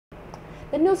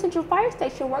The new Central Fire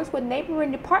Station works with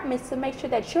neighboring departments to make sure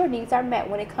that your needs are met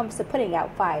when it comes to putting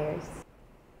out fires.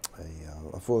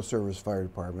 A full-service fire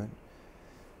department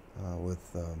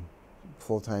with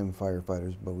full-time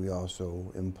firefighters, but we also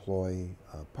employ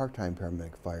part-time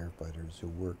paramedic firefighters who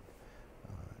work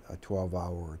a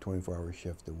 12-hour or 24-hour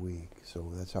shift a week.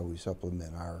 So that's how we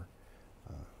supplement our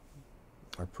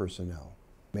personnel.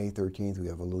 May 13th, we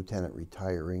have a lieutenant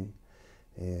retiring,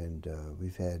 and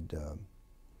we've had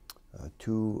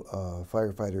two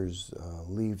firefighters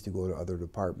leave to go to other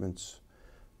departments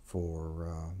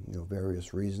for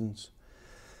various reasons.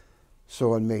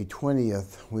 So on May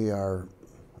 20th, we are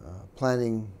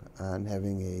planning on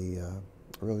having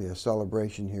really a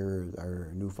celebration here at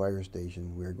our new fire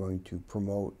station. We're going to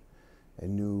promote a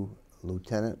new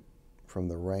lieutenant from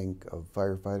the rank of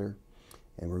firefighter,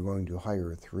 and we're going to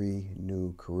hire 3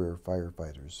 new career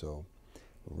firefighters. So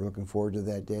we're looking forward to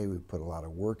that day. We've put a lot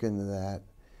of work into that,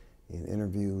 in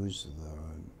interviews,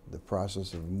 the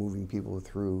process of moving people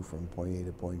through from point A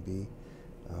to point B.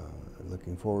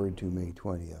 Looking forward to May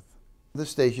 20th. This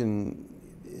station,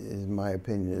 in my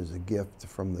opinion, is a gift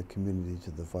from the community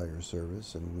to the fire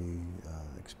service, and we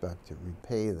expect to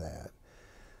repay that.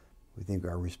 We think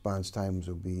our response times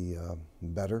will be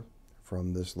better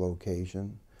from this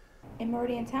location. In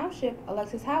Meridian Township,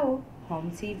 Alexis Howell,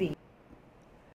 Home TV.